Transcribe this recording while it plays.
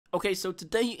Okay, so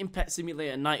today in Pet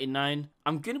Simulator 99,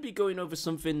 I'm going to be going over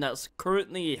something that's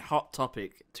currently a hot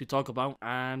topic to talk about,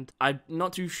 and I'm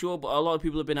not too sure, but a lot of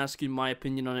people have been asking my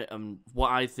opinion on it and what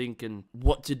I think and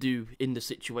what to do in the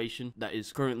situation that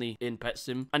is currently in Pet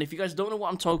Sim. And if you guys don't know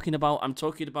what I'm talking about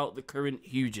the current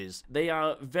HUGES. They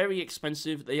are very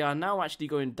expensive. They are now actually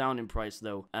going down in price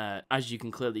though, as you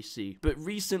can clearly see. But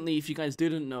recently, if you guys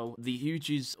didn't know, the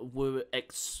HUGES were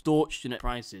extortionate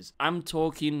prices. I'm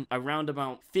talking around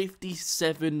about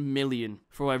 57 million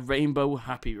for a rainbow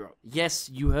happy rock. Yes,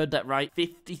 you heard that right.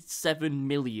 57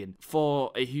 million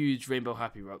for a huge rainbow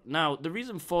happy rock. Now, the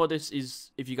reason for this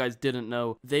is, if you guys didn't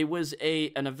know, there was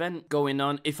an event going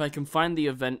on. If I can find the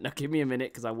event, now give me a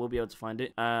minute because I will be able to find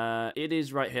it. It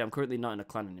is right here. I'm currently not in a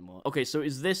clan anymore. Okay, so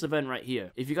it's this event right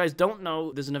here. If you guys don't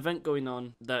know, there's an event going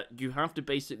on that you have to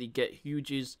basically get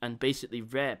HUGES and basically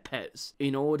rare pets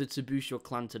in order to boost your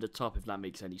clan to the top, if that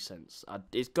makes any sense.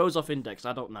 It goes off index,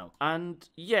 I don't know. And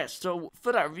yeah, so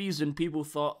for that reason, people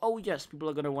thought, oh yes, people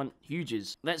are going to want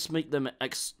HUGES. Let's make them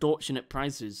extortionate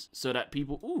prices so that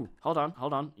people, ooh, hold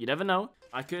on. You never know.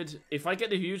 I could, if I get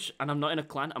the huge and I'm not in a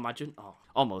clan, imagine, oh,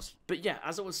 almost. But yeah,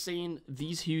 as I was saying,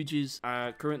 these HUGES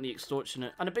are currently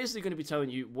extortionate, and I'm basically going to be telling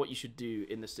you what you should do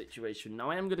in this situation. Now,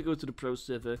 I am going to go to the pro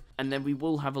server, and then we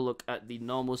will have a look at the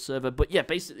normal server. But yeah,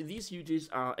 basically, these HUGES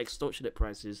are extortionate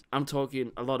prices. I'm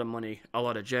talking a lot of money, a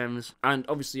lot of gems, and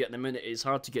obviously at the minute, it's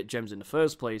hard to get gems in the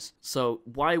first place. So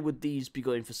why would these be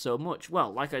going for so much?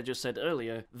 Well, like I just said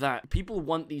earlier, that people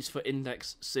want these for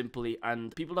index simply,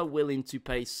 and people are willing to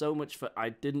pay so much for. I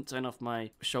didn't turn off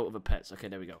my show of pets. Okay,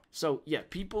 there we go. So yeah,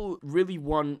 people really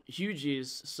want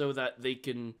HUGES so that they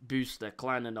can boost their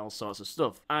clan and all sorts of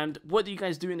stuff. And what do you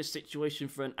guys do in a situation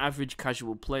for an average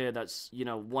casual player that's, you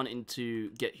know, wanting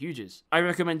to get HUGES? I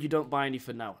recommend you don't buy any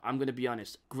for now. I'm going to be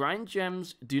honest. Grind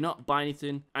gems, do not buy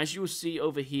anything. As you will see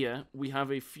over here, we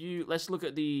have a few. Let's look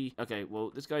at the. Okay, well,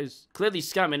 this guy's clearly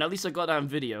scamming. At least I got that on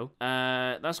video.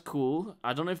 That's cool.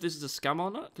 I don't know if this is a scam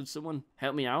or not. Can someone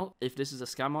help me out if this is a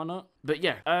scam or not? But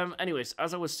yeah, anyways,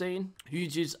 as I was saying,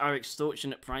 HUGES are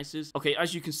extortionate prices. Okay,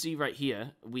 as you can see right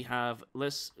here, we have,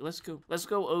 let's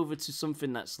go over to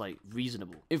something that's like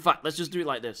reasonable. In fact, let's just do it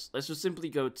like this. Let's just simply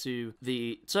go to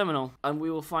the terminal and we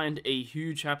will find a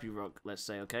huge happy rock, let's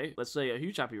say, okay? Let's say a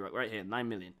huge happy rock right here, 9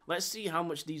 million. Let's see how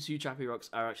much these huge happy rocks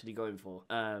are actually going for.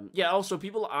 Yeah, also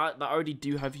people that already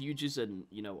do have HUGES and,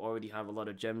 you know, already have a lot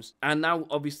of gems, and now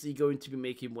obviously going to be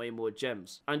making way more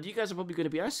gems. And you guys are probably going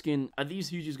to be asking, are these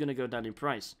HUGES going to go down in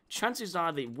price? Chances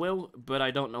are they will, but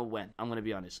I don't know when. I'm going to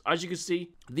be honest. As you can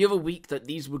see, the other week that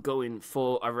these were going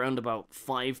for around about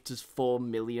 5 to 4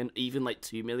 million, even like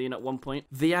 2 million at one point,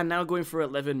 they are now going for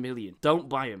 11 million. Don't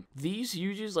buy them. These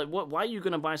HUGES, like, why are you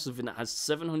going to buy something that has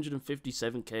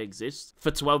 757k exists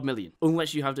for 12 million?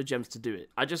 Unless you have the gems to do it.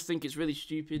 I just think it's really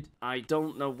stupid. I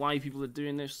don't know why people are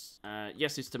doing this.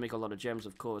 Yes, it's to make a lot of gems,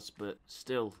 of course, but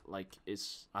still, like,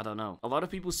 it's, I don't know. A lot of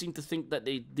people seem to think that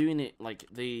they're doing it, like,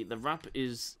 the wrap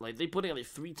is, like, they put it like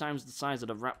 3 times the size of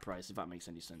the wrap price, if that makes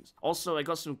any sense. Also, I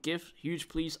got some gift, huge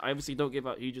please. I obviously don't give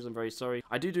out HUGES, I'm very sorry.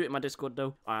 I do it in my Discord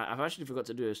though. I've actually forgot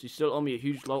to do this. You still owe me a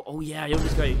huge low. Oh yeah, I owe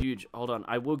this guy a huge. Hold on,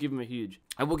 I will give him a huge.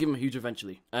 I will give him a huge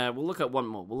eventually. We'll look at one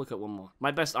more.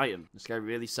 My best item. This guy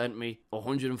really sent me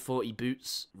 140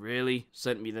 boots. Really?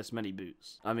 Sent me this many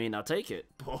boots. I mean, I'll take it.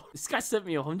 This guy sent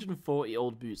me 140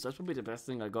 old boots. That's probably the best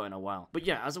thing I got in a while. But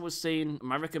yeah, as I was saying,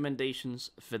 my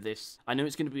recommendations for this. I know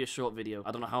it's going to be a short video.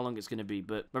 I don't know how long it's going to be,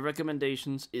 but my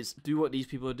recommendations is do what these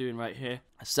people are doing right here.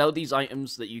 Sell these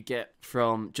items that you get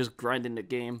from just grinding the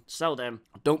game. Sell them.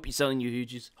 Don't be selling your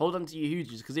HUGES. Hold on to your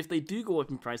HUGES, because if they do go up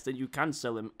in price, then you can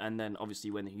sell them, and then obviously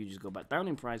when the HUGES go back down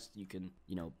in price, you can,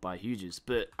 you know, buy HUGES.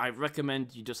 But I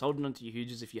recommend you just holding on to your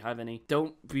HUGES if you have any.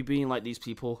 Don't be being like these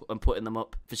people and putting them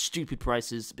up for stupid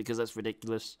prices, because that's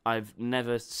ridiculous. I've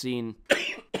never seen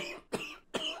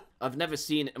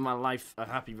in my life a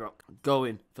happy rock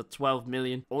going for 12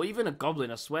 million, or even a goblin.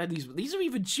 I swear these are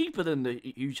even cheaper than the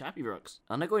huge happy rocks,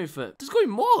 and they're going for, there's going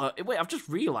more. Wait, I've just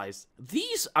realized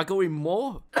these are going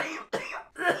more.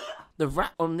 The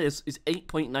wrap on this is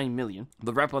 8.9 million.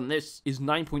 The wrap on this is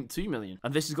 9.2 million.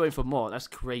 And this is going for more. That's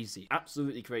crazy.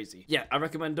 Absolutely crazy. Yeah, I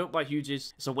recommend don't buy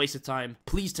HUGES. It's a waste of time.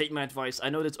 Please take my advice.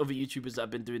 I know there's other YouTubers that have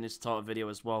been doing this type of video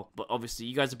as well. But obviously,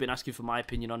 you guys have been asking for my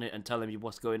opinion on it and telling me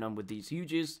what's going on with these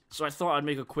HUGES. So I thought I'd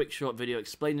make a quick short video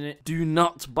explaining it. Do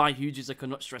not buy HUGES. I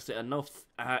cannot stress it enough.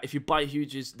 If you buy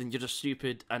HUGES, then you're just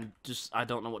stupid and just, I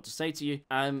don't know what to say to you.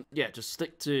 Yeah, just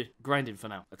stick to grinding for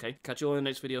now, okay? Catch you all in the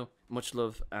next video. much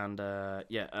love, and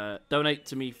yeah, donate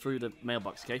to me through the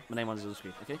mailbox, okay? My name on the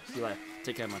screen, okay? See you later.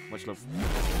 Take care, man. Much love.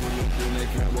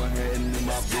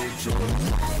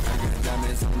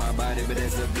 Diamonds on my body, but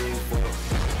that's a big fuck.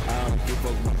 I don't give a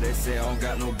fuck what they say, I don't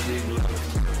got no big luck.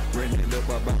 Bring it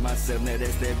up about myself, now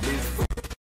that's that big fuck.